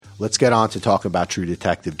let's get on to talking about True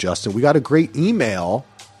Detective, Justin. We got a great email.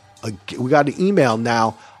 We got an email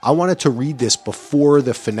now. I wanted to read this before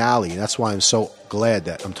the finale, and that's why I'm so glad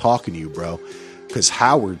that I'm talking to you, bro, because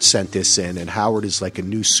Howard sent this in, and Howard is like a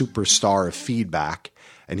new superstar of feedback,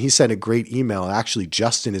 and he sent a great email, and actually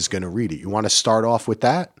Justin is going to read it. You want to start off with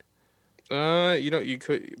that? You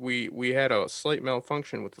could. We had a slight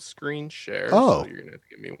malfunction with the screen share, Oh. so you're gonna have to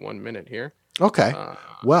give me 1 minute here. Okay.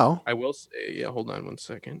 Well, I will say, yeah, hold on 1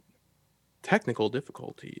 second. Technical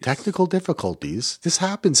difficulties. This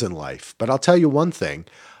happens in life, but I'll tell you one thing.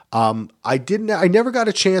 I never got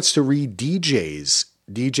a chance to read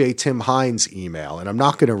DJ Tim Hines' email, and I'm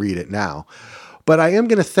not going to read it now, but I am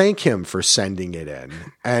going to thank him for sending it in.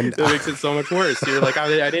 And that makes it so much worse. You're like,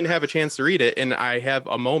 I didn't have a chance to read it, and I have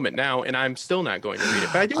a moment now, and I'm still not going to read it.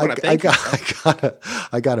 But I do want to thank you.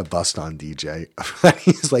 I got a bust on DJ.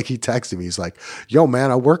 He texted me. He's like, yo, man,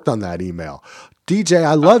 I worked on that email. DJ,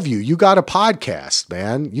 I love you. You got a podcast,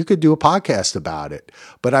 man. You could do a podcast about it.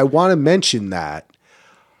 But I want to mention that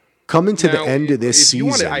coming to the end of this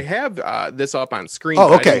season. I have this up on screen.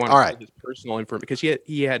 Oh, okay. All right. His personal information, because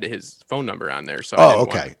he had his phone number on there. So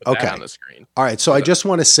okay. On the screen. All right. So I just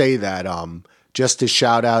want to say that just to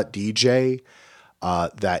shout out DJ,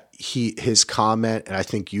 that his comment, and I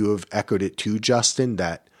think you have echoed it too, Justin,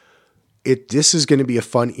 that this is going to be a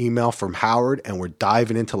fun email from Howard, and we're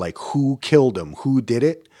diving into like who killed him, who did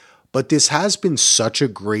it. But this has been such a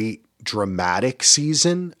great dramatic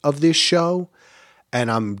season of this show,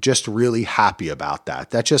 and I'm just really happy about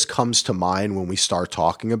that. That just comes to mind when we start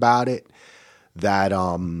talking about it, that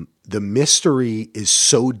the mystery is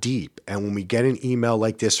so deep. And when we get an email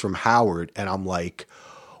like this from Howard, and I'm like,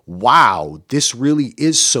 wow, this really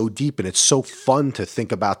is so deep, and it's so fun to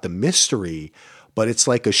think about the mystery. But it's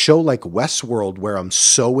like a show like Westworld where I'm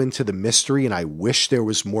so into the mystery and I wish there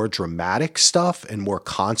was more dramatic stuff and more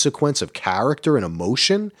consequence of character and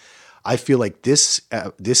emotion. I feel like this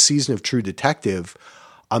season of True Detective,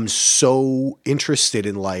 I'm so interested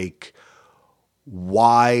in like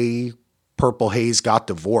why Purple Haze got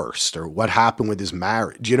divorced or what happened with his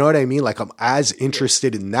marriage. You know what I mean? Like I'm as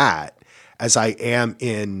interested in that as I am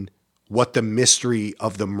in what the mystery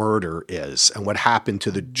of the murder is and what happened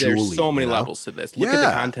to the Julie. There's so many levels to this. Look at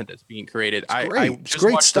the content that's being created. I just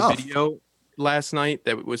watched stuff. A video last night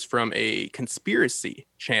that was from a conspiracy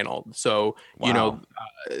channel. So,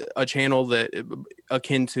 a channel that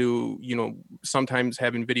akin to, sometimes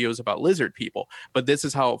having videos about lizard people. But this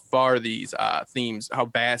is how far these themes, how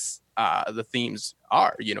vast the themes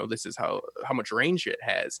are. This is how much range it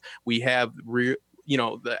has. We have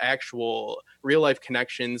the actual real life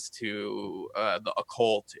connections to the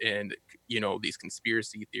occult and, these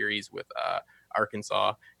conspiracy theories with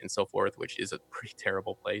Arkansas and so forth, which is a pretty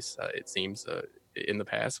terrible place. It seems in the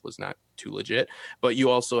past was not too legit, but you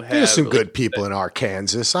also have there's some good people in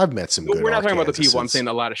Arkansas. I've met some good. We're not talking about the people. I'm saying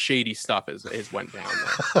a lot of shady stuff has went down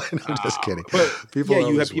there. I'm just kidding. But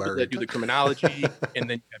you have people that do the criminology, and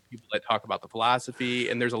then you have people that talk about the philosophy,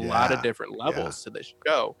 and there's a lot of different levels to this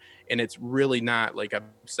show. And it's really not, like I've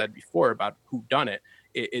said before, about who done it.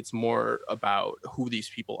 It's more about who these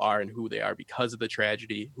people are and who they are because of the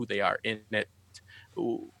tragedy, who they are in it,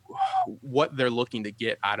 what they're looking to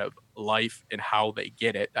get out of life and how they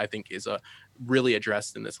get it. I think is really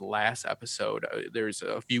addressed in this last episode. There's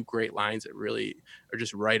a few great lines that really are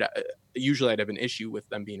just right. Usually I'd have an issue with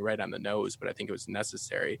them being right on the nose, but I think it was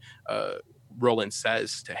necessary. Roland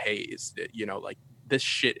says to Hayes that, like, this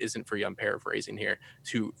shit isn't for you, I'm paraphrasing here,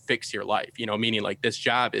 to fix your life, meaning like this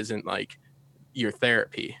job isn't like your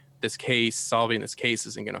therapy. Solving this case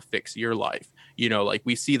isn't going to fix your life. Like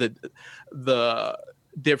we see the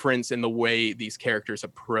difference in the way these characters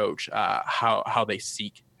approach how they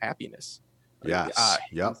seek happiness.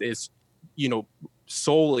 Yes. Is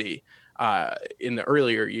solely in the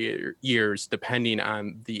earlier years, depending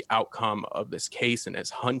on the outcome of this case and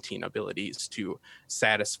his hunting abilities to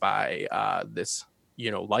satisfy this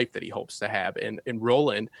life that he hopes to have. And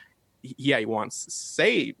Roland, he wants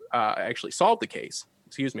to actually solve the case,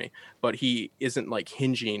 but he isn't like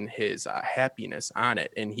hinging his happiness on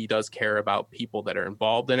it. And he does care about people that are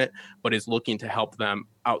involved in it, but is looking to help them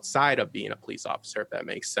outside of being a police officer, if that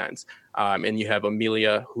makes sense. And you have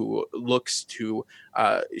Amelia, who looks to,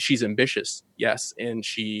 she's ambitious, yes, and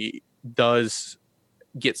she does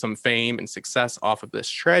get some fame and success off of this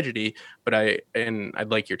tragedy, but I'd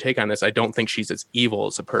like your take on this. I don't think she's as evil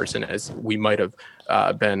as a person as we might have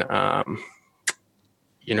been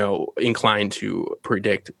inclined to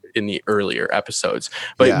predict in the earlier episodes.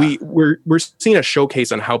 But we're seeing a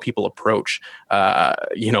showcase on how people approach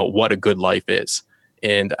what a good life is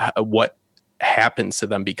and what happens to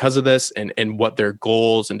them because of this, and what their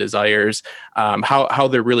goals and desires, how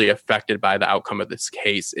they're really affected by the outcome of this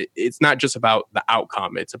case. It's not just about the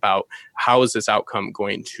outcome. It's about how is this outcome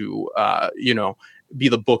going to, be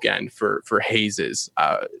the bookend for Hayes's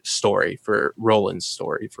story, for Roland's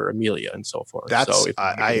story, for Amelia, and so forth.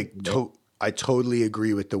 I totally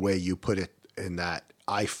agree with the way you put it in that.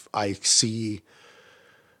 I see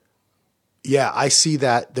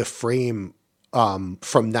that the frame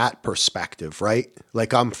from that perspective, right?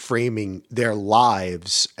 Like I'm framing their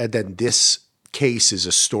lives, and then this case is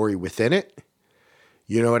a story within it.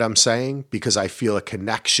 You know what I'm saying? Because I feel a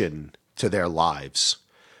connection to their lives.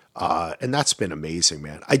 And that's been amazing,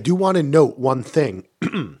 man. I do want to note one thing,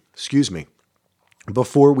 excuse me,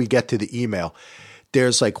 before we get to the email.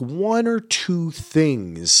 There's like one or two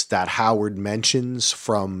things that Howard mentions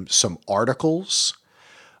from some articles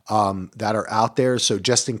that are out there. So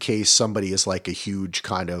just in case somebody is like a huge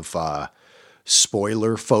kind of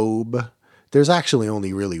spoiler phobe, there's actually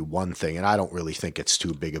only really one thing, and I don't really think it's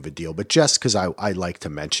too big of a deal, but just because I like to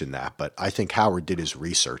mention that. But I think Howard did his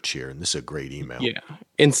research here, and this is a great email. Yeah.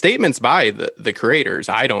 In statements by the creators,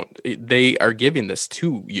 they are giving this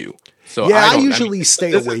to you. So yeah, I usually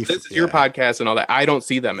stay away from this is your podcast and all that. I don't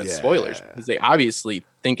see them as spoilers because they obviously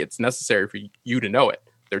think it's necessary for you to know it.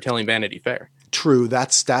 They're telling Vanity Fair. True. I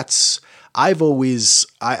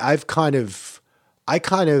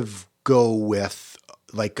kind of go with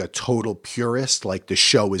like a total purist, like the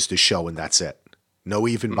show is the show and that's it. No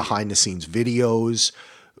even behind the scenes videos,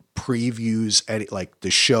 previews, like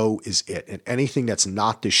the show is it. And anything that's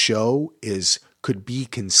not the show could be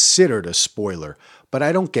considered a spoiler, but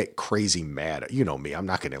I don't get crazy mad. You know me, I'm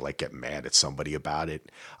not going to like get mad at somebody about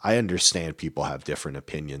it. I understand people have different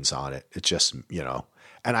opinions on it. It's just,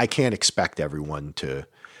 and I can't expect everyone to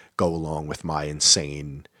go along with my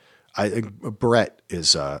insane. Brett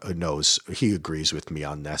knows, he agrees with me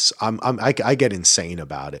on this. I get insane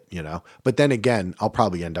about it, but then again, I'll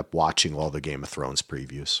probably end up watching all the Game of Thrones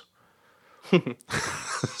previews.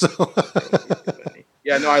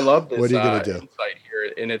 Yeah, no, I love this. What are you going to do? Insight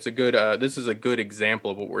here, and it's a good. This is a good example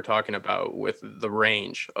of what we're talking about with the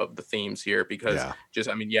range of the themes here, because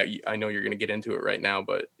I know you're going to get into it right now,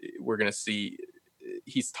 but we're going to see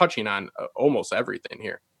he's touching on almost everything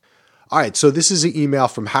here. All right, so this is an email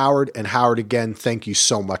from Howard, and Howard, again, thank you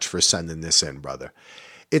so much for sending this in, brother.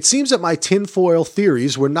 It seems that my tinfoil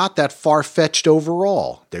theories were not that far-fetched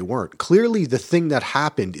overall. They weren't. Clearly, the thing that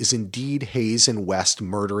happened is indeed Hayes and West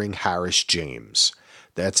murdering Harris James.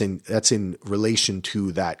 That's in relation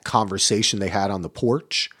to that conversation they had on the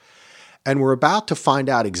porch. And we're about to find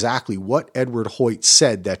out exactly what Edward Hoyt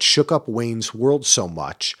said that shook up Wayne's world so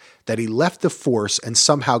much that he left the force and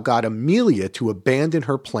somehow got Amelia to abandon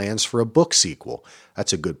her plans for a book sequel.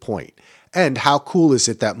 That's a good point. And how cool is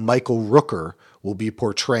it that Michael Rooker will be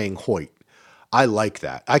portraying Hoyt? I like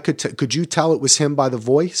that. Could you tell it was him by the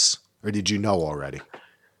voice, or did you know already?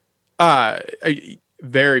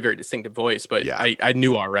 Very, very distinctive voice, but yeah. I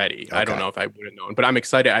knew already. Okay. I don't know if I would have known, but I'm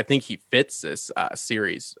excited. I think he fits this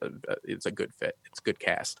series. It's a good fit. It's a good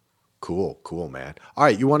cast. Cool, man. All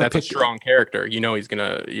right, you want to pick a strong character. He's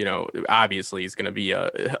gonna, obviously he's gonna be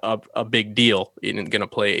a big deal and gonna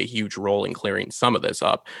play a huge role in clearing some of this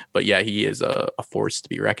up. But yeah, he is a force to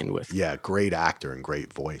be reckoned with. Yeah, great actor and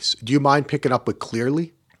great voice. Do you mind picking up with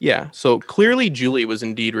Clearly? Yeah. So clearly, Julie was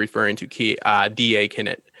indeed referring to D.A.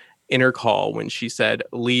 Kinnett in her call when she said,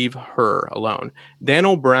 "Leave her alone." Dan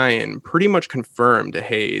O'Brien pretty much confirmed to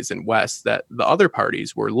Hayes and West that the other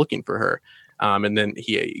parties were looking for her. And then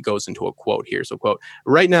he goes into a quote here. So, quote,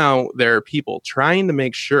 "Right now, there are people trying to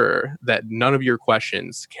make sure that none of your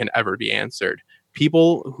questions can ever be answered.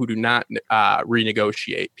 People who do not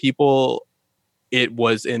renegotiate. People that it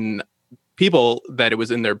was in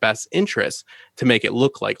their best interest to make it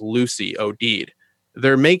look like Lucy OD'd.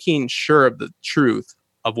 They're making sure of the truth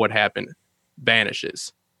of what happened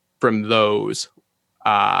vanishes from those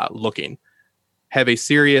looking. Have a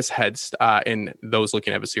serious head and those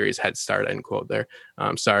looking have a serious head start," end quote there.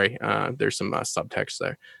 Sorry, there's some subtext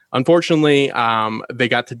there. Unfortunately, they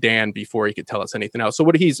got to Dan before he could tell us anything else. So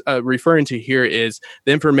what he's referring to here is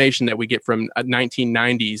the information that we get from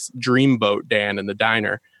 1990s dreamboat Dan in the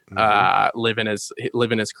diner, living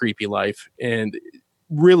his creepy life, and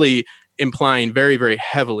really implying very, very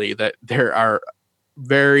heavily that there are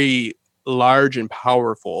very large and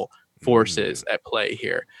powerful forces at play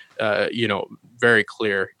here. Very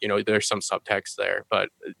clear, there's some subtext there, but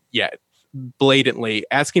yeah, blatantly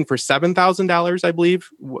asking for $7,000, I believe,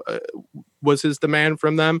 was his demand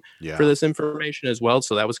from them for this information as well.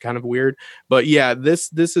 So that was kind of weird, but yeah,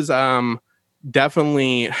 this is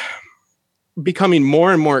definitely becoming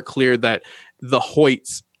more and more clear that the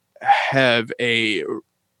Hoyts have a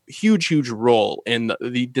huge role in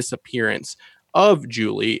the disappearance of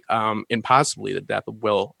Julie, and possibly the death of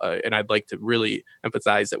Will. And I'd like to really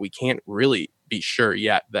emphasize that we can't really be sure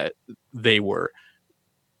yet that they were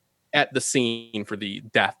at the scene for the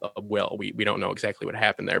death of Will. We don't know exactly what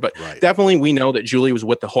happened there, but definitely we know that Julie was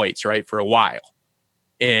with the Hoyts, right, for a while,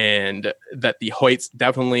 and that the Hoyts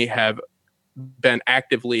definitely have been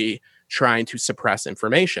actively trying to suppress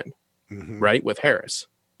information, right, with Harris.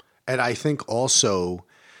 And I think also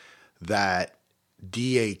that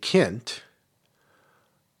D.A. Kent,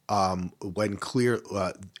 when clear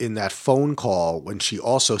in that phone call, when she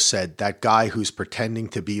also said that guy who's pretending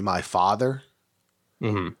to be my father,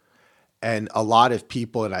 and a lot of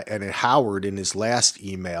people, and Howard in his last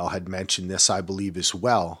email had mentioned this, I believe as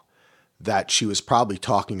well, that she was probably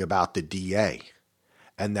talking about the DA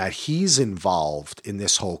and that he's involved in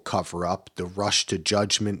this whole cover up, the rush to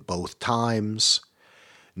judgment both times,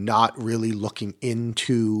 not really looking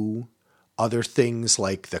into other things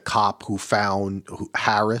like the cop who found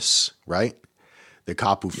Harris, right? The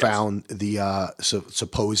cop who found the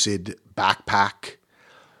supposed backpack,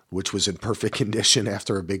 which was in perfect condition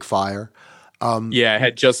after a big fire. It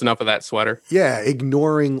had just enough of that sweater. Yeah,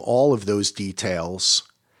 ignoring all of those details,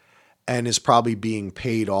 and is probably being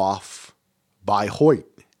paid off by Hoyt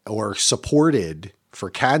or supported for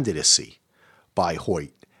candidacy by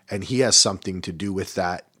Hoyt. And he has something to do with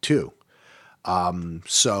that too.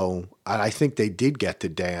 So I think they did get to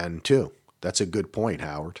Dan too. That's a good point,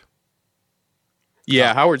 Howard.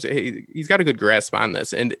 Yeah, he's got a good grasp on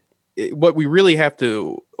this. And what we really have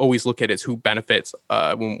to always look at is who benefits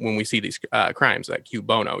when we see these crimes, like Hugh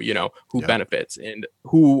Bono, who benefits and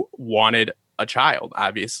who wanted a child,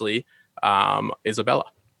 obviously, Isabella.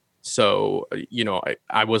 So,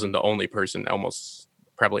 I wasn't the only person. Almost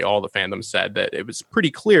probably all the fandom said that it was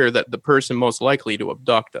pretty clear that the person most likely to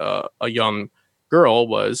abduct a young girl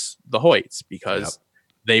was the Hoyts, because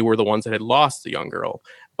they were the ones that had lost the young girl.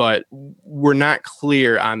 But we're not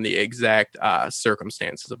clear on the exact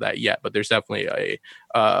circumstances of that yet. But there's definitely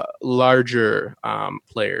a larger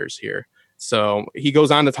players here. So he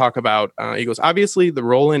goes on to talk about, obviously the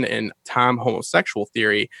Roland and Tom homosexual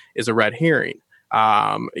theory is a red herring.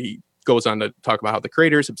 He goes on to talk about how the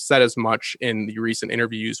creators have said as much in the recent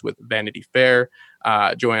interviews with Vanity Fair,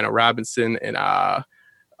 Joanna Robinson, and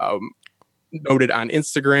noted on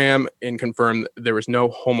Instagram and confirmed there was no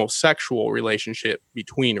homosexual relationship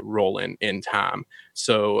between Roland and Tom.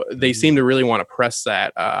 So they seem to really want to press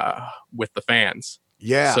that with the fans.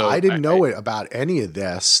 Yeah, so I didn't know it about any of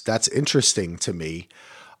this. That's interesting to me.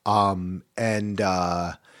 And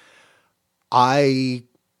I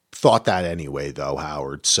thought that anyway, though,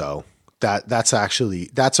 Howard. So that's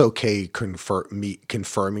okay.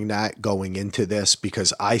 Confirming that going into this,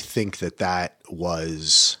 because I think that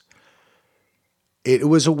was. It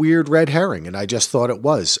was a weird red herring, and I just thought it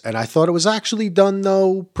was. And I thought it was actually done,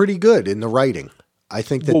 though, pretty good in the writing. I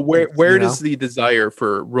think that. Well, where does the desire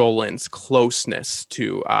for Roland's closeness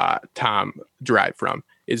to Tom derive from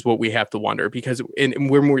is what we have to wonder. Because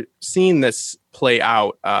when we're seeing this play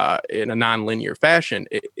out in a nonlinear fashion,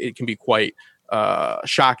 it can be quite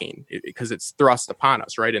shocking because it's thrust upon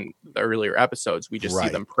us, right? In the earlier episodes, we just see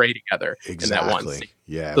them pray together in that one scene.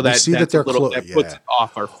 Yeah, so that puts it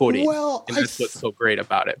off our footing. Well, and that's what's so great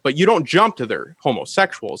about it. But you don't jump to their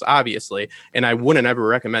homosexuals, obviously, and I wouldn't ever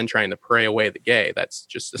recommend trying to pray away the gay. That's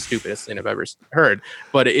just the stupidest thing I've ever heard.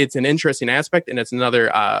 But it's an interesting aspect, and it's another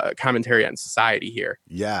commentary on society here.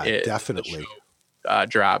 Yeah, definitely.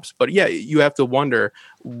 Drops. But yeah, you have to wonder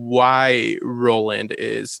why Roland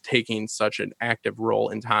is taking such an active role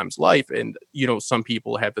in Tom's life. And, some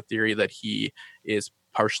people have the theory that he is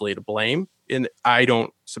partially to blame. And I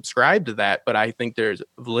don't subscribe to that, but I think there's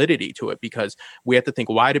validity to it, because we have to think,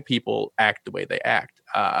 why do people act the way they act?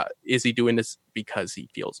 Is he doing this because he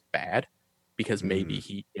feels bad? Because maybe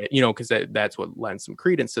he, because that's what lends some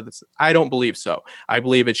credence to this. I don't believe so. I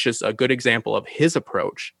believe it's just a good example of his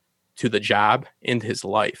approach to the job and his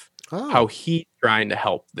life, how he's trying to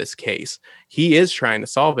help this case. He is trying to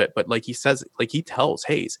solve it, but like he says, like he tells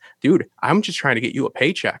Hayes, dude, I'm just trying to get you a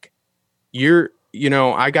paycheck.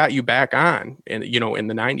 I got you back on, and in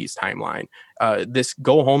the 90s timeline, this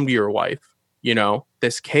go home to your wife,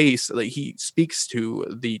 this case, like, he speaks to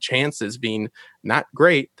the chances being not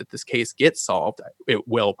great that this case gets solved. It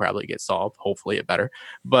will probably get solved. Hopefully it better.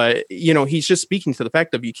 But, he's just speaking to the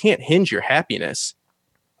fact of you can't hinge your happiness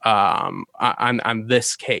on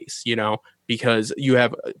this case, because you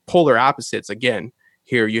have polar opposites again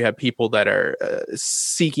here you have people that are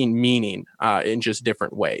seeking meaning in just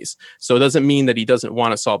different ways. So it doesn't mean that he doesn't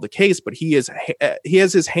want to solve the case, but he has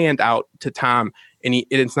his hand out to Tom, and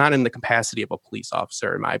it's not in the capacity of a police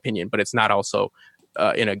officer, in my opinion, but it's not also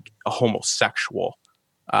in a homosexual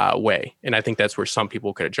way. And I think that's where some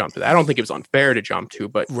people could have jumped to that. I don't think it was unfair to jump to,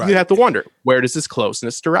 but you have to wonder, where does this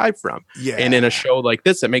closeness derive from? Yeah. And in a show like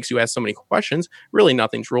this that makes you ask so many questions, really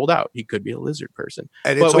nothing's ruled out. He could be a lizard person.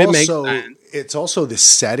 And it's also the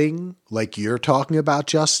setting, like you're talking about,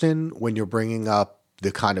 Justin, when you're bringing up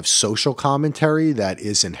the kind of social commentary that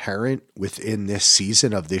is inherent within this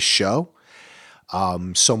season of this show.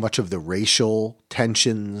 So much of the racial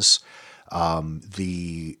tensions,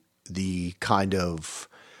 the kind of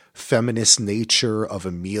feminist nature of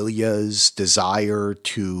Amelia's desire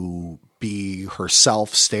to be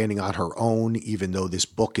herself, standing on her own, even though this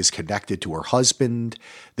book is connected to her husband,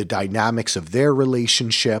 the dynamics of their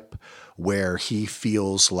relationship, where he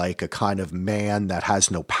feels like a kind of man that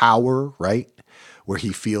has no power, right? Where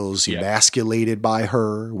he feels emasculated by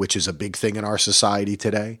her, which is a big thing in our society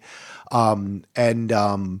today. Going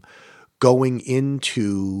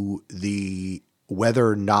into whether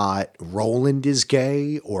or not Roland is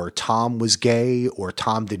gay or Tom was gay or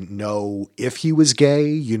Tom didn't know if he was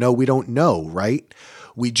gay, we don't know, right?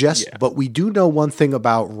 But we do know one thing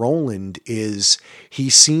about Roland is he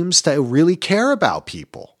seems to really care about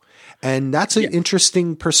people. And that's an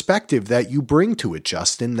interesting perspective that you bring to it,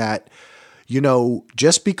 Justin, that,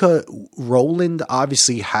 just because Roland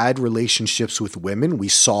obviously had relationships with women, we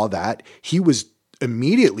saw that. He was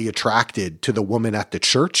immediately attracted to the woman at the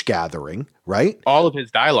church gathering, right? All of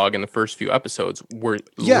his dialogue in the first few episodes were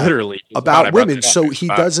literally about women. So he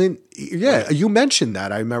doesn't, you mentioned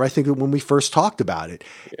that. I remember, I think when we first talked about it.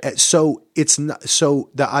 So it's not,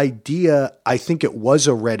 so the idea, I think it was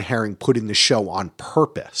a red herring put in the show on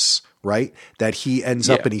purpose, right? That he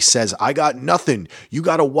ends up and he says, I got nothing. You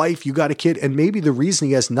got a wife, you got a kid. And maybe the reason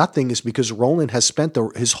he has nothing is because Roland has spent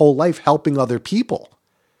his whole life helping other people.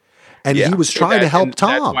 And he was trying to help Tom.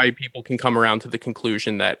 That's why people can come around to the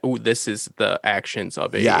conclusion that, this is the actions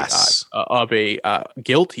of a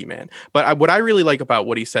guilty man. But what I really like about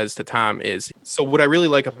what he says to Tom is, so what I really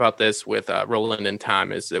like about this with Roland and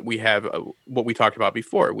Tom is that we have what we talked about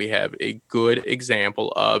before. We have a good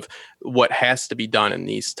example of what has to be done in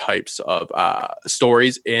these types of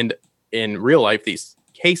stories and in real life, these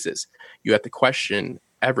cases. You have to question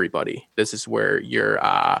everybody. This is where your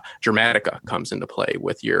Dramatica comes into play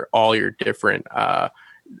with all your different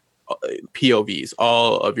POVs,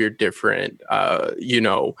 all of your different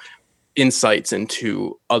insights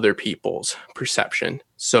into other people's perception.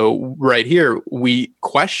 So right here we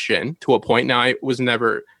question to a point. Now, I was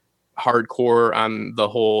never hardcore on the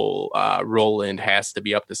whole Roland has to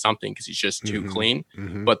be up to something because he's just too clean,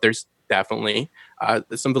 but there's definitely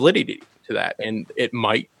some validity to that, and it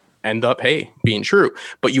might end up, being true,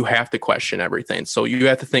 but you have to question everything. So you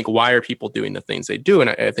have to think, why are people doing the things they do? And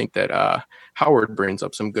I think that Howard brings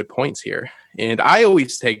up some good points here. And I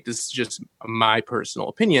always take, this is just my personal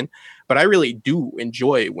opinion, but I really do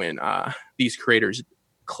enjoy when these creators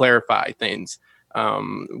clarify things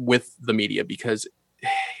with the media, because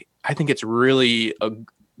I think it's really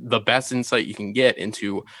the best insight you can get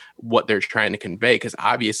into what they're trying to convey, because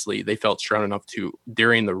obviously they felt strong enough to,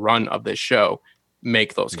 during the run of this show,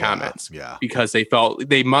 make those comments because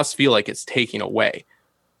they must feel like it's taking away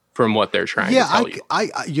from what they're trying to tell you.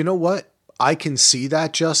 You know what? I can see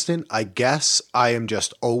that, Justin. I guess I am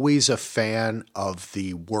just always a fan of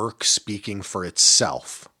the work speaking for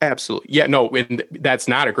itself. Absolutely. Yeah, no, and that's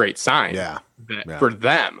not a great sign for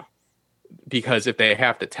them, because if they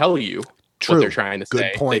have to tell you what they're trying to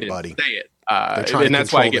say, point, they didn't buddy. say it. And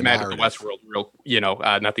that's why I get mad at the Westworld,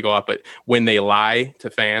 not to go off, but when they lie to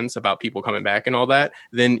fans about people coming back and all that,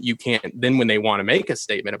 then you can't, then when they want to make a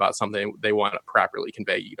statement about something they want to properly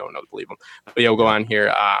convey, you don't know to believe them. But we'll go on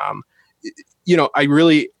here. I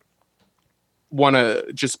really want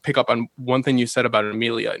to just pick up on one thing you said about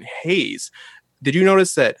Amelia and Hayes. Did you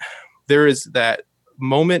notice that there is that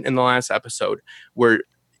moment in the last episode where,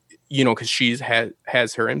 because she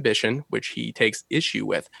has her ambition, which he takes issue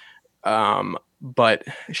with, but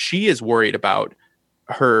she is worried about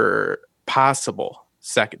her possible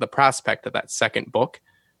the prospect of that second book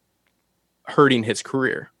hurting his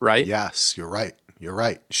career, right? Yes, you're right.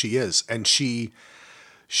 She is. And she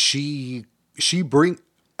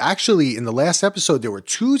actually, in the last episode, there were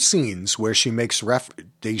two scenes where she makes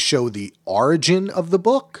they show the origin of the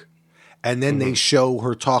book, and then they show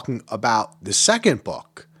her talking about the second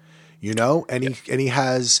book, and he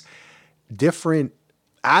has different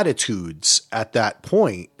attitudes at that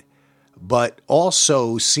point, but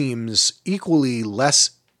also seems equally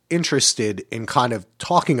less interested in kind of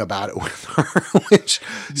talking about it with her, which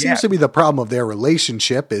seems to be the problem of their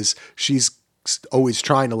relationship. Is she's always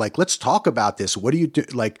trying to like, let's talk about this. What do you do?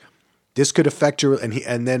 Like, this could affect your,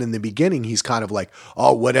 and then in the beginning, he's kind of like,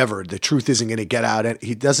 oh, whatever. The truth isn't going to get out. And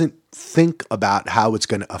he doesn't think about how it's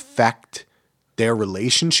going to affect their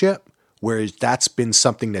relationship, whereas that's been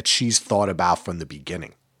something that she's thought about from the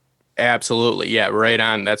beginning. Absolutely. Yeah, right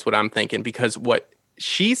on. That's what I'm thinking, because what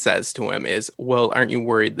she says to him is, well, aren't you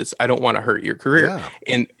worried this, I don't want to hurt your career. Yeah.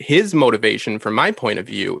 And his motivation from my point of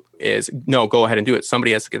view is, no, go ahead and do it.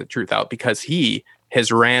 Somebody has to get the truth out, because he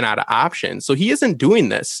has ran out of options. So he isn't doing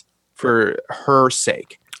this for her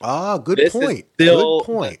sake. Ah, good point. Good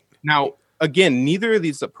point. Now, again, neither of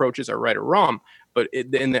these approaches are right or wrong, but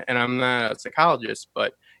and I'm not a psychologist,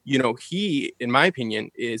 but he, in my opinion,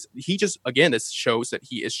 he just, again, this shows that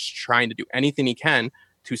he is trying to do anything he can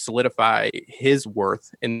to solidify his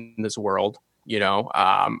worth in this world,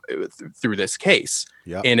 through this case.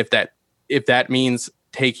 Yep. And if that means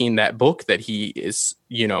taking that book that he is,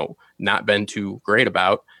 not been too great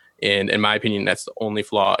about, and in my opinion, that's the only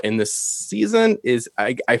flaw in this season, is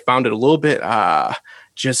I found it a little bit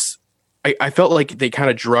I felt like they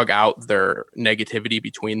kind of drug out their negativity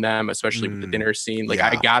between them, especially with the dinner scene. Like,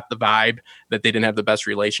 I got the vibe that they didn't have the best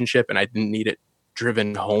relationship, and I didn't need it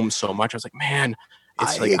driven home so much. I was like, man,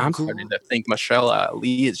 I'm starting to think Michelle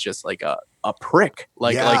Lee is just like a prick.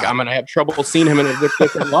 Like I'm going to have trouble seeing him in a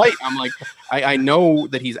different light. I'm like, I know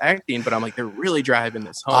that he's acting, but I'm like, they're really driving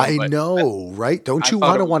this home. I know, right? Don't you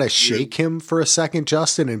want to shake him for a second,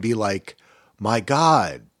 Justin, and be like, my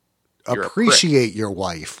God, appreciate your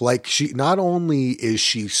wife. Like, she, not only is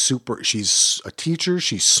she's a teacher,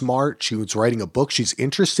 she's smart, she was writing a book, she's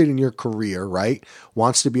interested in your career, right?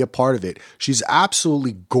 Wants to be a part of it. She's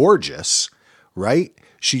absolutely gorgeous, right?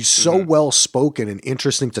 She's so well spoken and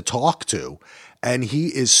interesting to talk to. And he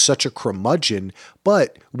is such a curmudgeon,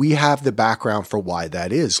 but we have the background for why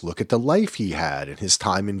that is. Look at the life he had and his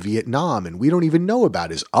time in Vietnam. And we don't even know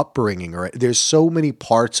about his upbringing, or there's so many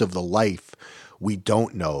parts of the life we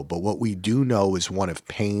don't know, but what we do know is one of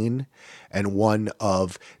pain, and one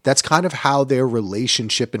of, that's kind of how their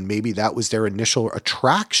relationship, and maybe that was their initial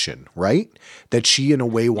attraction, right? That she in a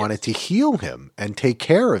way wanted to heal him and take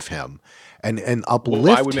care of him and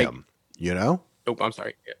uplift him, Oh, I'm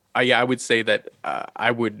sorry. I would say that I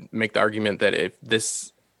would make the argument that if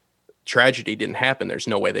this tragedy didn't happen, there's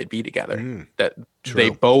no way they'd be together. That true. They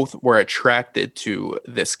both were attracted to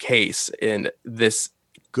this case, and this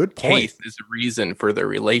good point. Case is the reason for their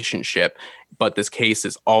relationship, but this case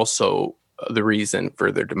is also the reason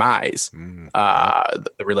for their demise,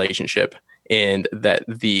 the relationship, and that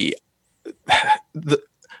the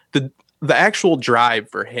actual drive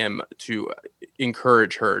for him to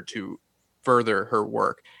encourage her to further her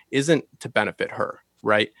work isn't to benefit her,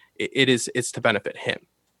 right? It's to benefit him.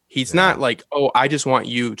 He's not like, oh, I just want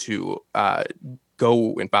you to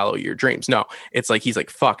go and follow your dreams. No, it's like, he's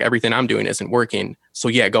like, fuck, everything I'm doing isn't working. So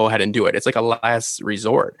yeah, go ahead and do it. It's like a last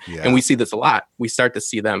resort. Yeah. And we see this a lot. We start to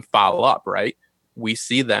see them follow up, right? We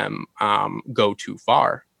see them go too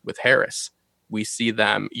far with Harris. We see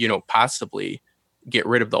them, possibly get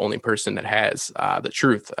rid of the only person that has the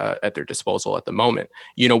truth at their disposal at the moment.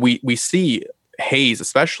 We see Hayes,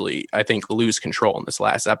 especially, I think, lose control in this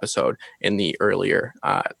last episode. In the earlier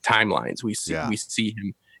timelines, we see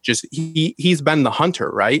him just, he's been the hunter,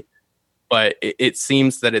 right? But it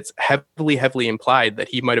seems that it's heavily implied that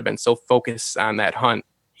he might have been so focused on that hunt,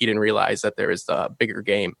 he didn't realize that there is a bigger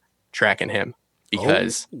game tracking him,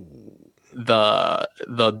 because the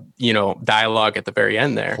dialogue at the very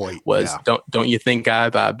end there was, don't you think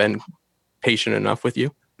I've been patient enough with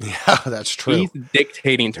you? Yeah, that's true. He's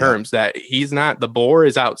dictating terms that he's not. The boar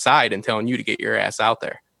is outside and telling you to get your ass out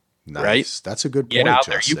there. Nice. Right? That's a good point. Get out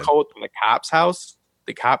Justin. there. You call it from the cop's house.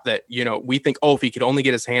 The cop that, we think, oh, if he could only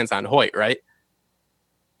get his hands on Hoyt, right?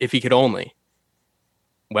 If he could only.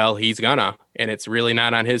 Well, he's gonna, and it's really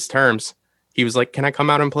not on his terms. He was like, can I come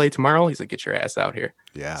out and play tomorrow? He's like, get your ass out here.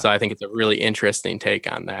 Yeah. So I think it's a really interesting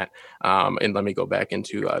take on that. And let me go back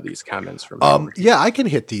into these comments from Howard. Yeah, I can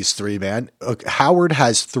hit these three, man. Howard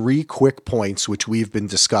has 3 quick points, which we've been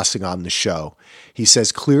discussing on the show. He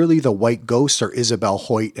says, clearly the white ghosts are Isabel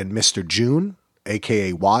Hoyt and Mr. June,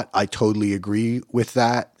 a.k.a. Watt. I totally agree with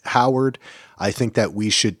that, Howard. I think that we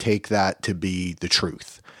should take that to be the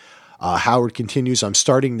truth. Howard continues, I'm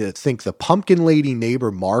starting to think the pumpkin lady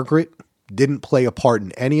neighbor, Margaret, didn't play a part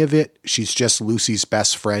in any of it. She's just Lucy's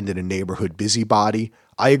best friend and a neighborhood busybody.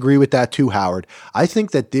 I agree with that too, Howard. I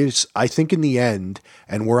think in the end,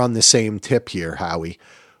 and we're on the same tip here, Howie,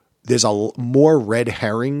 there's more red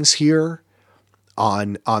herrings here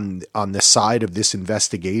on the side of this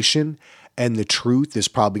investigation, and the truth is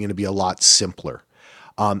probably going to be a lot simpler.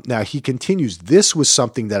 Now he continues, this was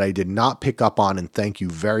something that I did not pick up on, and thank you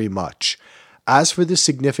very much. As for the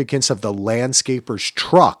significance of the landscaper's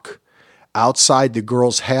truck outside the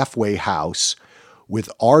girl's halfway house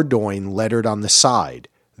with Ardoin lettered on the side,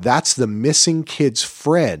 that's the missing kid's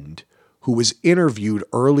friend who was interviewed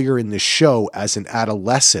earlier in the show as an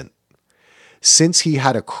adolescent. Since he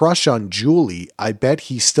had a crush on Julie, I bet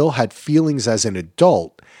he still had feelings as an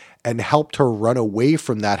adult and helped her run away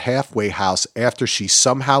from that halfway house after she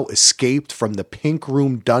somehow escaped from the Pink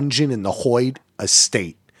Room dungeon in the Hoyd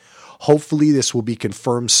estate. Hopefully this will be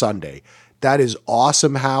confirmed Sunday. That is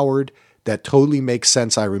awesome, Howard. That totally makes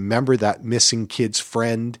sense. I remember that missing kid's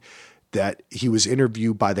friend, that he was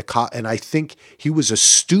interviewed by the cop, and I think he was a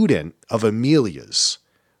student of Amelia's,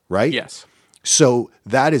 right? Yes. So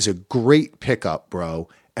that is a great pickup, bro.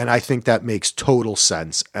 And I think that makes total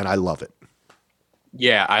sense, and I love it.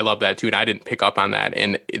 Yeah, I love that too. And I didn't pick up on that.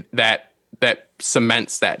 And that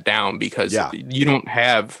cements that down, because you don't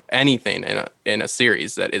have anything in a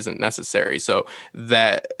series that isn't necessary. So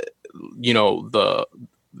that, you know,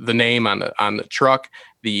 the name on the truck,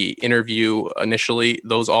 the interview initially,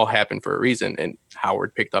 those all happened for a reason. And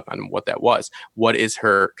Howard picked up on what that was. What is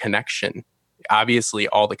her connection? Obviously,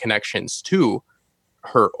 all the connections to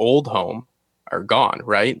her old home are gone,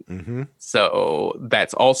 right? Mm-hmm. So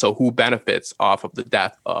that's also who benefits off of the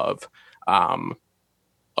death of Tom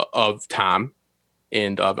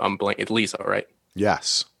and of Lisa, right?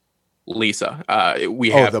 Yes, Lisa.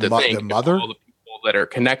 We have the mother, all the people that are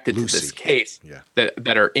connected Lucy. to this case,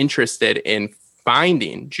 that are interested in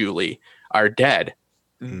finding Julie are dead.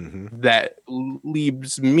 Mm-hmm. That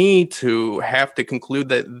leaves me to have to conclude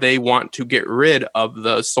that they want to get rid of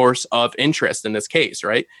the source of interest in this case,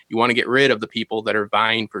 right? You want to get rid of the people that are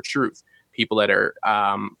vying for truth, people that are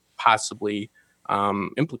possibly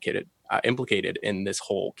implicated in this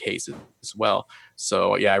whole case as well.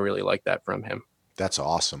 So yeah, I really like that from him. That's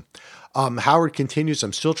awesome. Howard continues,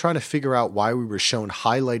 I'm still trying to figure out why we were shown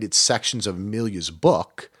highlighted sections of Amelia's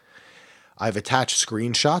book. I've attached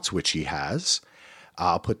screenshots, which he has.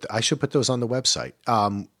 I should put those on the website,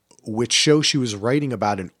 which show she was writing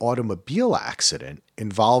about an automobile accident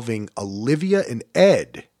involving Olivia and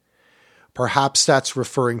Ed. Perhaps that's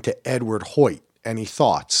referring to Edward Hoyt. Any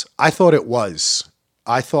thoughts? I thought it was.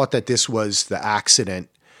 I thought that this was the accident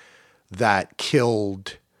that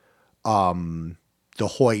killed the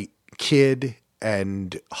Hoyt kid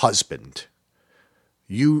and husband.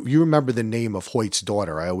 You remember the name of Hoyt's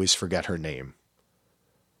daughter. I always forget her name.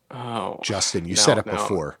 Oh, Justin, you said it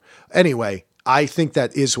before. Anyway, I think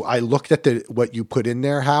that is, I looked at what you put in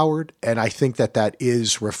there, Howard, and I think that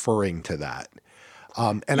is referring to that.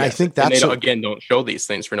 And yes, I think that's, and they don't show these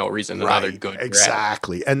things for no reason. Right, Another good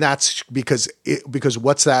exactly. Grab. And that's because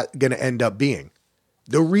what's that going to end up being?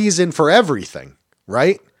 The reason for everything,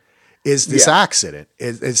 right? Is this accident,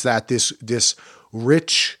 is that this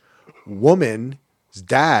rich woman's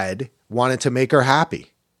dad wanted to make her happy.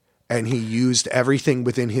 And he used everything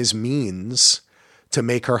within his means to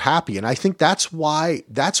make her happy. And I think that's why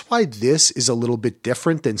this is a little bit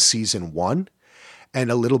different than season 1, and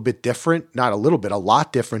a little bit different, not a little bit, a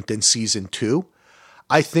lot different than season 2.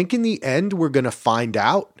 I think in the end, we're going to find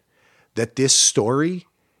out that this story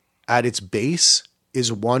at its base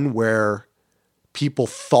is one where people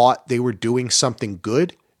thought they were doing something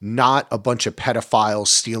good, not a bunch of pedophiles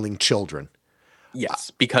stealing children.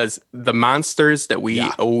 Yes, because the monsters that we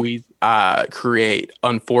always create,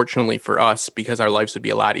 unfortunately for us, because our lives would be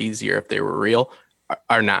a lot easier if they were real,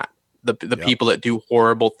 are not. The people that do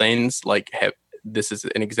horrible things, this is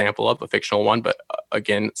an example of a fictional one, but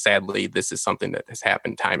again, sadly, this is something that has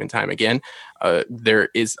happened time and time again. There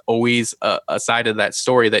is always a side of that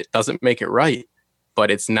story that doesn't make it right, but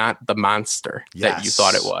it's not the monster that you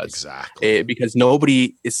thought it was. Exactly. Because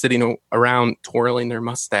nobody is sitting around twirling their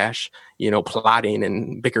mustache, plotting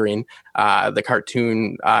and bickering. The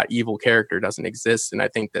cartoon evil character doesn't exist. And I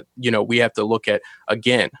think that, we have to look at,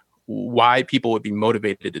 again, why people would be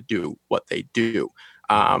motivated to do what they do.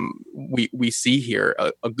 We see here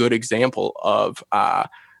a good example of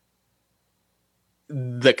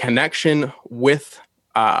the connection with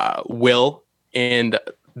Will and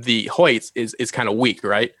the Hoyts is kind of weak,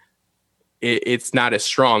 right? It's not as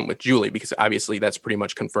strong with Julie, because obviously that's pretty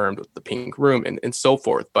much confirmed with the Pink Room and so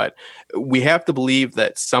forth. But we have to believe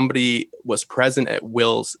that somebody was present at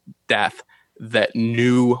Will's death that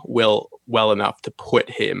knew Will well enough to put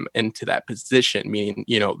him into that position, meaning,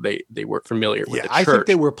 they were familiar with the church. I think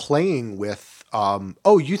they were playing with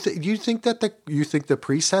You think that the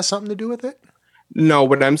priest has something to do with it? No,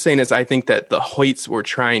 what I'm saying is I think that the Hoyts were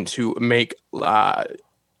trying to make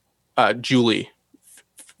Julie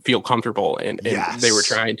feel comfortable, and they were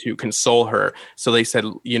trying to console her. So they said,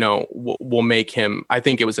 we'll make him. I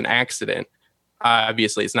think it was an accident.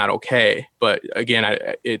 Obviously, it's not okay. But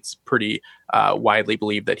again, it's pretty widely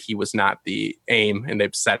believed that he was not the aim, and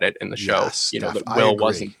they've said it in the show. That Will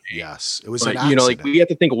wasn't. Yes, it was but, an accident. we have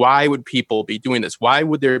to think: why would people be doing this? Why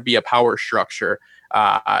would there be a power structure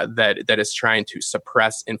that is trying to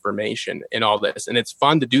suppress information in all this? And it's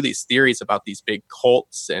fun to do these theories about these big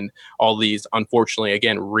cults and all these, unfortunately,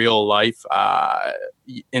 again, real life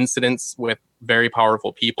incidents with very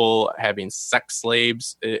powerful people having sex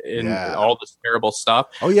slaves and all this terrible stuff.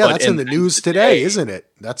 Oh yeah, that's in the news today, isn't it?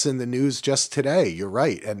 That's in the news just today. You're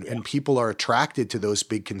right. And people are attracted to those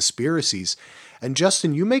big conspiracies. And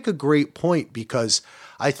Justin, you make a great point, because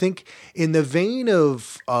I think in the vein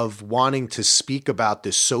of wanting to speak about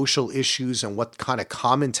the social issues and what kind of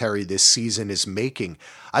commentary this season is making,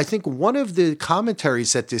 I think one of the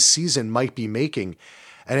commentaries that this season might be making,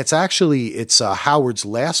 and it's Howard's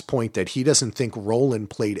last point, that he doesn't think Roland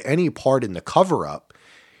played any part in the cover-up.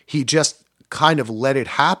 He just kind of let it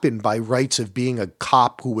happen by rights of being a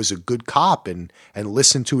cop who was a good cop and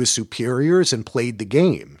listened to his superiors and played the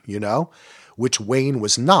game, which Wayne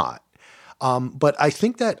was not. But I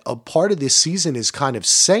think that a part of this season is kind of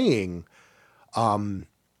saying,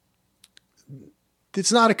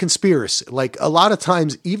 it's not a conspiracy. Like a lot of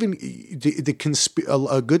times, even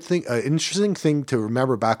a good thing, an interesting thing to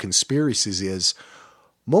remember about conspiracies is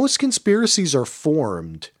most conspiracies are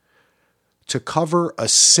formed to cover a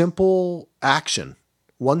simple action,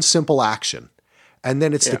 one simple action. And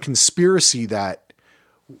then it's the conspiracy that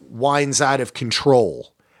winds out of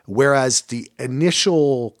control. Whereas the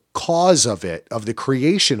initial cause of the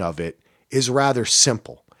creation of it, is rather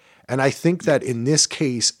simple. And I think that in this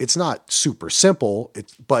case, it's not super simple,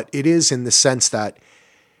 but it is in the sense that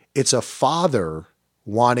it's a father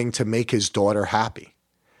wanting to make his daughter happy.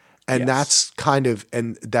 And that's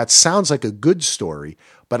and that sounds like a good story,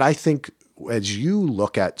 but I think as you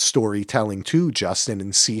look at storytelling too, Justin,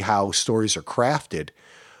 and see how stories are crafted,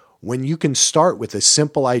 when you can start with a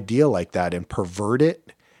simple idea like that and pervert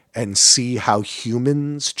it and see how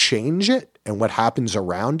humans change it and what happens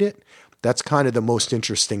around it, that's kind of the most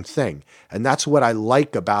interesting thing. And that's what I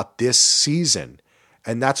like about this season.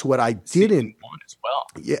 And that's what I didn't. Season 1 as well.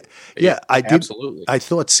 Yeah, I did. Absolutely. I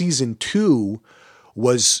thought season 2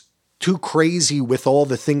 was too crazy with all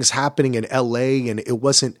the things happening in LA. And it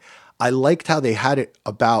wasn't, I liked how they had it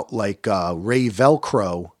about like Ray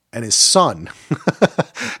Velcro and his son.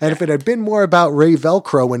 And if it had been more about Ray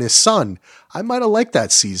Velcro and his son, I might have liked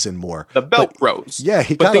that season more. The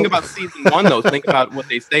Velcros. But think about season 1, though. Think about what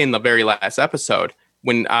they say in the very last episode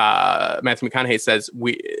when Matthew McConaughey says,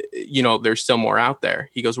 there's still more out there.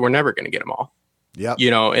 He goes, we're never going to get them all. Yeah.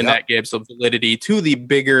 That gives a validity to the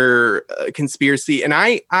bigger conspiracy. And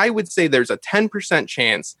I would say there's a 10%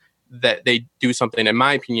 chance that they do something, in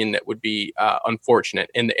my opinion, that would be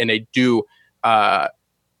unfortunate. And they do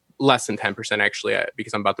less than 10% actually,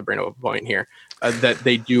 because I'm about to bring up a point here, that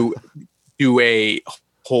they do a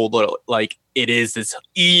whole little, like, it is this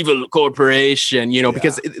evil corporation,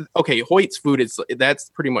 because Hoyt's food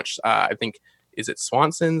that's pretty much, I think, is it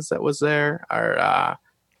Swanson's that was there, or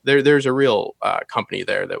there's a real company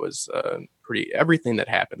there that was everything that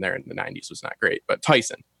happened there in the 90s was not great, but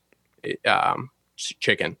Tyson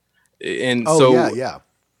chicken. And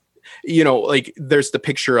like there's the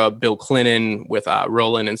picture of Bill Clinton with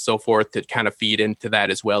Roland and so forth to kind of feed into that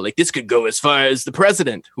as well. Like this could go as far as the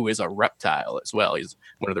president, who is a reptile as well. He's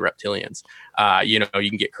one of the reptilians. You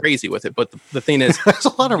can get crazy with it. But the thing is, there's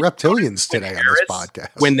a lot of reptilians today on this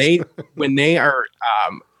podcast. when they are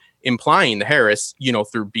implying to Harris,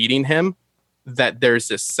 through beating him, that there's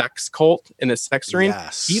this sex cult in the sex ring,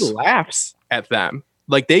 he laughs at them.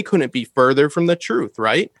 Like they couldn't be further from the truth,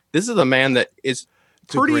 right? This is a man that is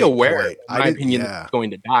pretty aware, in my opinion, is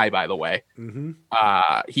going to die, by the way. Mm-hmm.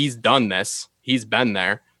 He's done this. He's been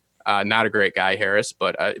there. Not a great guy, Harris,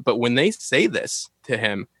 but when they say this to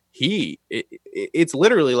him, it's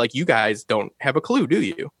literally like, you guys don't have a clue, do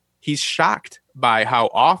you? He's shocked by how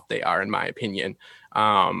off they are, in my opinion.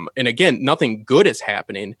 And again, nothing good is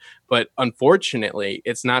happening, but unfortunately,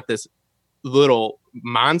 it's not this little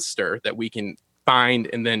monster that we can find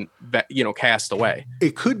and then cast away.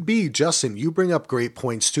 It could be, Justin, you bring up great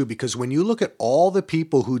points too, because when you look at all the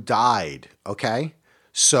people who died, okay,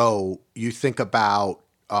 so you think about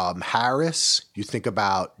Harris, you think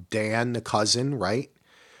about Dan the cousin, right?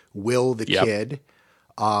 Will the kid,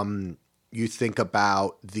 you think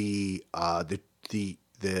about the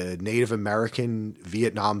Native American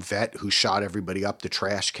Vietnam vet who shot everybody up, the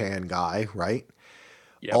trash can guy, right?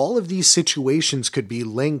 Yep. All of these situations could be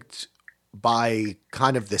linked by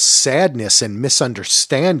kind of the sadness and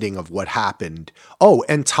misunderstanding of what happened. Oh,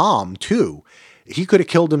 and Tom too. He could have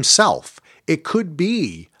killed himself. It could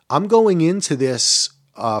be, I'm going into this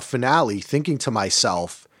finale thinking to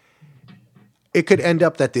myself, it could end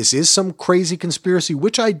up that this is some crazy conspiracy,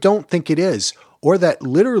 which I don't think it is, or that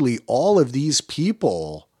literally all of these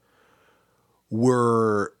people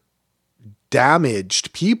were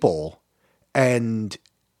damaged people, and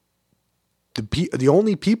the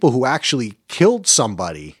only people who actually killed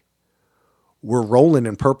somebody were Roland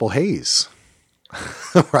and Purple Haze,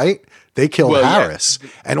 right? They killed Harris,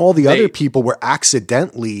 and all the other people were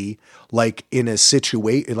accidentally, like, in a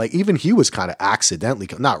situation, like even he was kind of accidentally,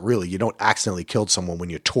 not really. You don't accidentally kill someone when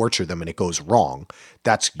you torture them and it goes wrong.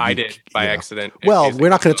 I did by accident. Well, we're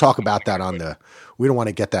not going to talk about that we don't want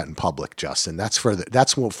to get that in public, Justin. That's for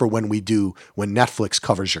when Netflix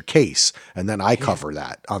covers your case, and then I cover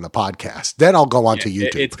that on the podcast. Then I'll go on to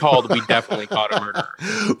YouTube. It's called "We Definitely Caught a Murderer."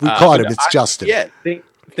 We caught him. It's Justin. Yeah.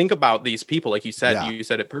 Think about these people, like you said. You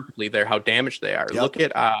said it perfectly there. How damaged they are. Yep. Look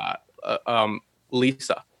at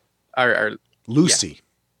Lisa, or Lucy. Yeah.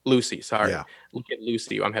 Lucy. Sorry. Yeah. Look at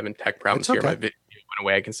Lucy. I'm having tech problems here. My video went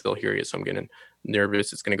away. I can still hear you, so I'm getting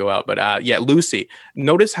nervous. It's going to go out. But Lucy.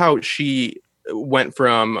 Notice how she went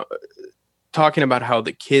from talking about how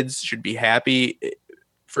the kids should be happy.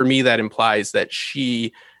 For me, that implies that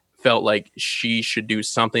she felt like she should do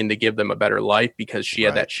something to give them a better life because she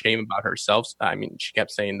had that shame about herself. I mean, she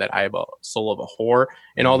kept saying that I have a soul of a whore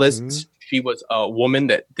and all this. She was a woman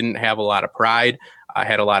that didn't have a lot of pride,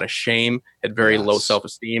 had a lot of shame, had very low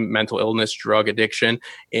self-esteem, mental illness, drug addiction.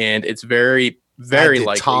 And it's very, very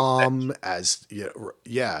likely Tom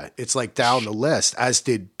it's like down the list, as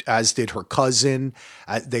did her cousin.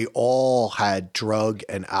 They all had drug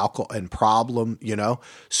and alcohol and problem,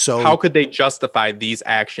 so how could they justify these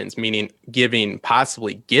actions? Meaning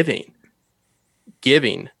possibly giving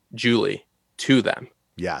Julie to them.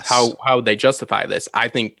 Yes. How would they justify this? I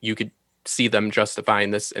think you could see them justifying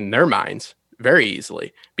this in their minds very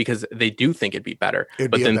easily because they do think it'd be better.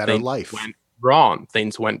 It'd be a better life. Went wrong.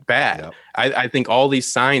 Things went bad. Yep. I think all these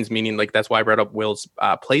signs, meaning like that's why I brought up Will's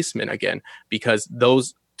placement again, because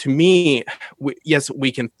those, to me,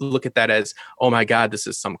 we can look at that as, oh my God, this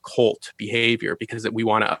is some cult behavior because we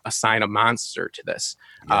want to assign a monster to this.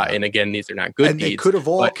 And again, these are not good deeds. And they could have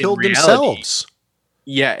all killed themselves.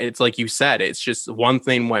 Yeah, it's like you said, it's just one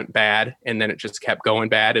thing went bad and then it just kept going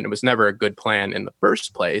bad and it was never a good plan in the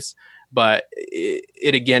first place. But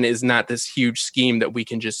it again is not this huge scheme that we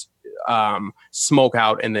can just smoke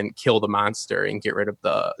out and then kill the monster and get rid of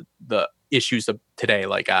the issues of today,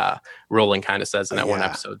 like Roland kind of says in that one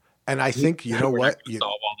episode. And I think solve all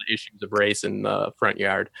the issues of race in the front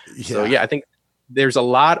yard. So I think there's a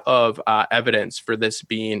lot of evidence for this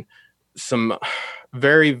being some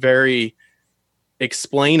very, very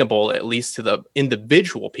explainable, at least to the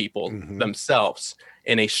individual people themselves,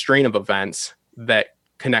 in a strain of events that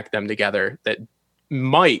connect them together that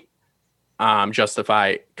might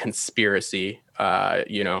justify conspiracy,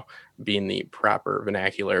 being the proper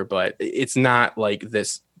vernacular, but it's not like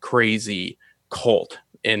this crazy cult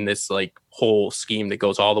in this like whole scheme that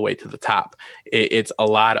goes all the way to the top. It's a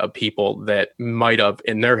lot of people that might have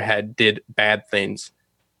in their head did bad things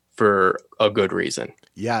for a good reason.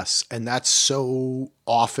 Yes. And that's so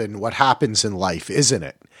often what happens in life, isn't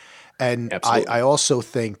it? And I also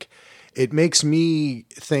think it makes me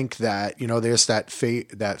think that, there's that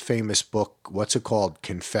famous book, what's it called?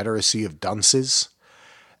 Confederacy of Dunces.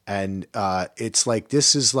 And it's like,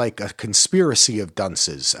 this is like a conspiracy of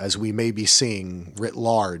dunces, as we may be seeing writ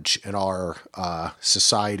large in our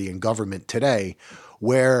society and government today,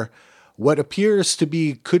 where what appears to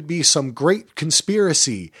be, could be some great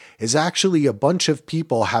conspiracy is actually a bunch of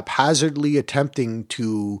people haphazardly attempting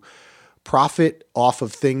to profit off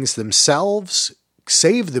of things themselves,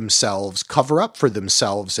 save themselves, cover up for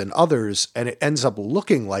themselves and others, and it ends up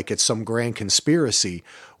looking like it's some grand conspiracy,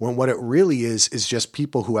 when what it really is just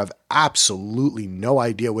people who have absolutely no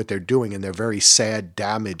idea what they're doing, and they're very sad,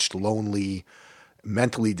 damaged, lonely,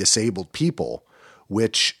 mentally disabled people,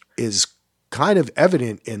 which is kind of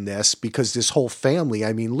evident in this because this whole family,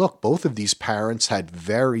 I mean, look, both of these parents had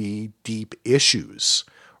very deep issues,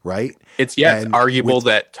 right? It's arguable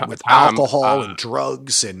that with alcohol and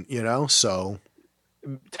drugs and, so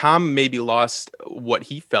Tom maybe lost what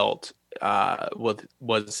he felt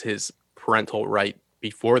was his parental right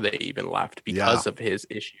before they even left because of his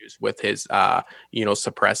issues with his,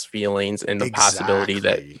 suppressed feelings and the possibility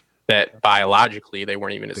that that biologically they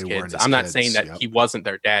weren't even his They kids. weren't his I'm not kids, saying that yep. he wasn't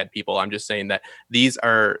their dad, people. I'm just saying that these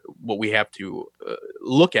are what we have to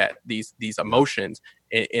look at, these emotions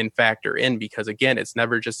and factor in, because again, it's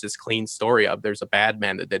never just this clean story of there's a bad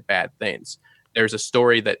man that did bad things. There's a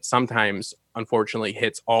story that sometimes unfortunately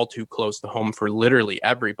hits all too close to home for literally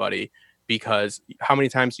everybody, because how many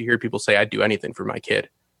times do you hear people say, I'd do anything for my kid?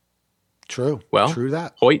 True. Well, True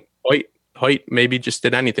that. Hoyt maybe just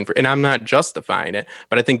did anything for, and I'm not justifying it,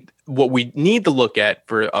 but I think what we need to look at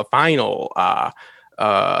for a final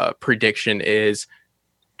prediction is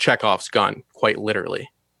Chekhov's gun, quite literally,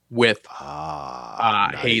 with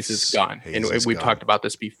Nice. Hayes's gun. Hayes's and we've gun. talked about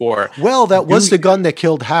this before. Well, that was the gun that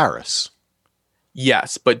killed Harris.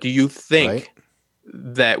 Yes, but do you think Right?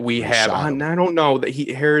 that we They have, shot him. I don't know that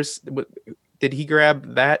Harris, did he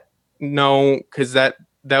grab that? No, because that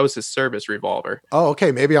was his service revolver. Oh,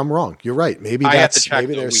 okay. Maybe I'm wrong. You're right. Maybe I have to that's check,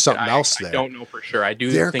 maybe though. there's something else there. I don't know for sure. I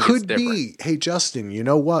do There think could it's different. be. Hey, Justin, you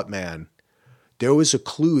know what, man? There was a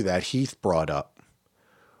clue that Heath brought up,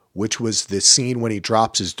 which was the scene when he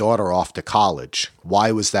drops his daughter off to college.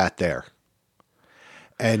 Why was that there?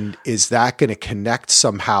 And is that going to connect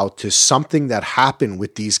somehow to something that happened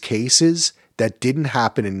with these cases that didn't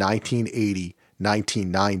happen in 1980,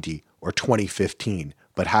 1990, or 2015,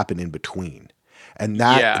 but happened in between? And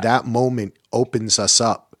that moment opens us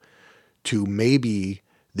up to maybe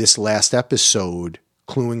this last episode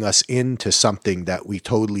cluing us into something that we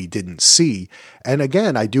totally didn't see. And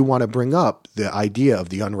again, I do want to bring up the idea of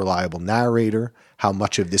the unreliable narrator, how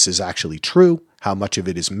much of this is actually true, how much of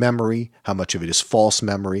it is memory, how much of it is false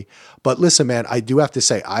memory. But listen, man, I do have to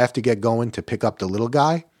say, I have to get going to pick up the little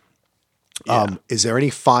guy. Yeah. Is there any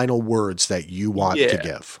final words that you want to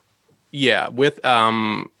give? Yeah, with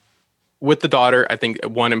the daughter, I think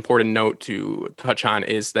one important note to touch on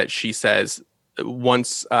is that she says,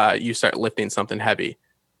 once you start lifting something heavy,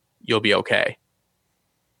 you'll be okay.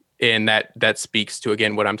 And that speaks to,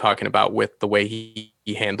 again, what I'm talking about with the way he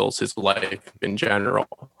handles his life in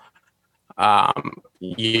general.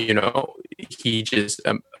 He just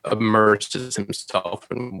immerses himself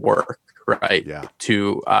in work, right? Yeah.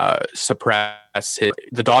 To suppress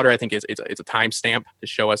the daughter. I think it's a timestamp to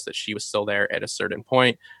show us that she was still there at a certain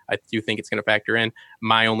point. I do think it's going to factor in.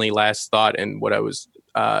 My only last thought, and what I was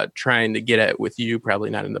trying to get at with you, probably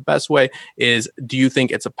not in the best way, is do you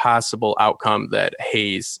think it's a possible outcome that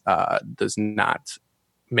Hayes does not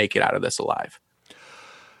make it out of this alive?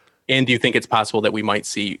 And do you think it's possible that we might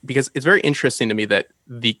see, because it's very interesting to me that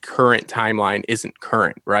the current timeline isn't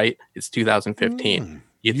current, right? It's 2015.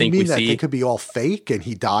 You think mean we that see they could be all fake and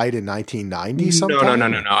he died in 1990 sometime?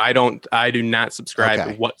 No. I do not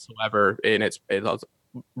subscribe whatsoever. And it's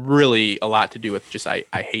really a lot to do with just, I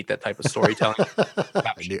hate that type of storytelling.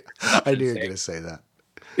 I knew you were going to say that.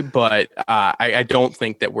 But I don't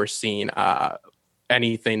think that we're seeing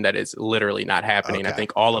anything that is literally not happening. I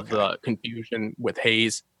think all of the confusion with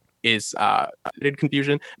Hayes is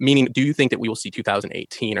confusion, meaning, do you think that we will see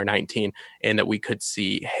 2018 or 19 and that we could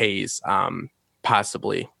see Hayes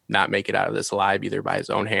possibly not make it out of this alive, either by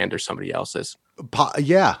his own hand or somebody else's?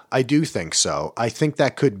 Yeah, I do think so. I think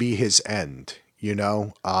that could be his end,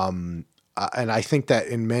 and I think that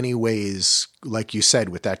in many ways, like you said,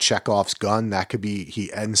 with that Chekhov's gun, that could be,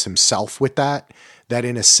 he ends himself with that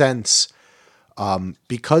in a sense,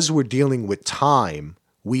 because we're dealing with time,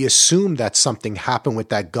 we assume that something happened with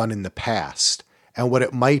that gun in the past. And what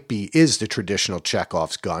it might be is the traditional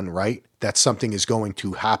Chekhov's gun, right? That something is going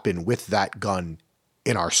to happen with that gun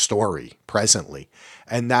in our story presently.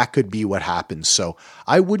 And that could be what happens. So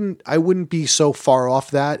I wouldn't be so far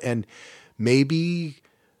off that. And maybe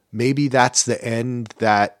that's the end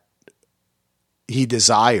that he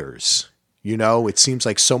desires. It seems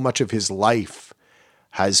like so much of his life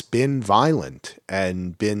has been violent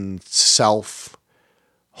and been self-harming,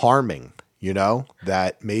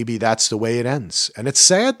 that maybe that's the way it ends. And it's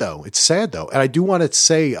sad though. And I do want to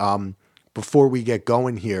say, before we get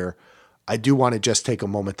going here, I do want to just take a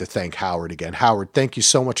moment to thank Howard again. Howard, thank you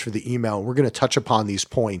so much for the email. We're going to touch upon these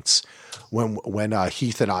points when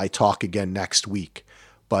Heath and I talk again next week.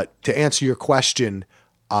 But to answer your question,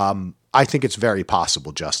 I think it's very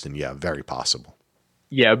possible, Justin. Yeah, very possible.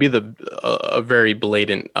 Yeah, it'd be a very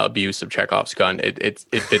blatant abuse of Chekhov's gun. It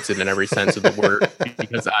fits it in every sense of the word,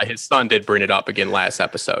 because his son did bring it up again last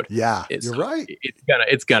episode. Yeah, you're right.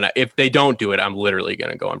 It's gonna. If they don't do it, I'm literally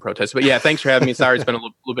gonna go and protest. But yeah, thanks for having me. Sorry, it's been a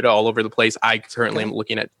little bit all over the place. I currently am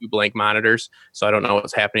looking at 2 blank monitors, so I don't know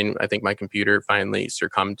what's happening. I think my computer finally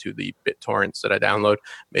succumbed to the BitTorrents that I download.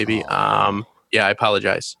 Maybe. Yeah, I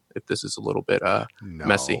apologize. if this is a little bit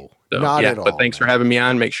messy. So, not at all. But thanks for having me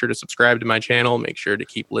on. Make sure to subscribe to my channel. Make sure to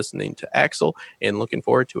keep listening to Axel, and looking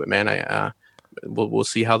forward to it, man. We'll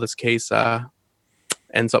see how this case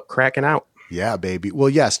ends up cracking out. Yeah, baby. Well,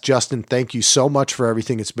 yes, Justin, thank you so much for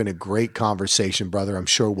everything. It's been a great conversation, brother. I'm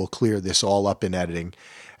sure we'll clear this all up in editing,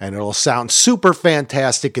 and it'll sound super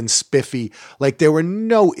fantastic and spiffy, like there were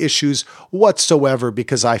no issues whatsoever,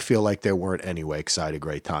 because I feel like there weren't anyway, because I had a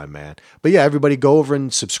great time, man. But yeah, everybody go over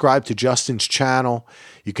and subscribe to Justin's channel.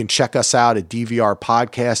 You can check us out at DVR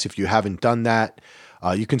Podcast if you haven't done that.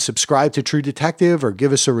 You can subscribe to True Detective or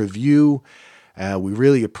give us a review. We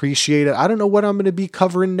really appreciate it. I don't know what I'm going to be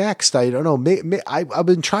covering next. I don't know. I've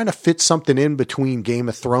been trying to fit something in between Game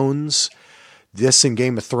of Thrones, this and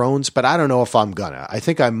Game of Thrones, but I don't know if I'm gonna. I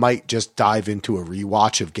think I might just dive into a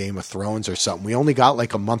rewatch of Game of Thrones or something. We only got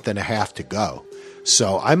like a month and a half to go.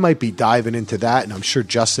 So I might be diving into that, and I'm sure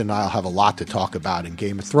Justin and I will have a lot to talk about in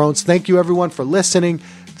Game of Thrones. Thank you, everyone, for listening.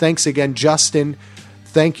 Thanks again, Justin.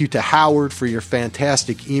 Thank you to Howard for your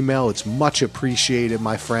fantastic email. It's much appreciated,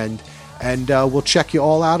 my friend. And we'll check you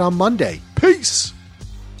all out on Monday. Peace!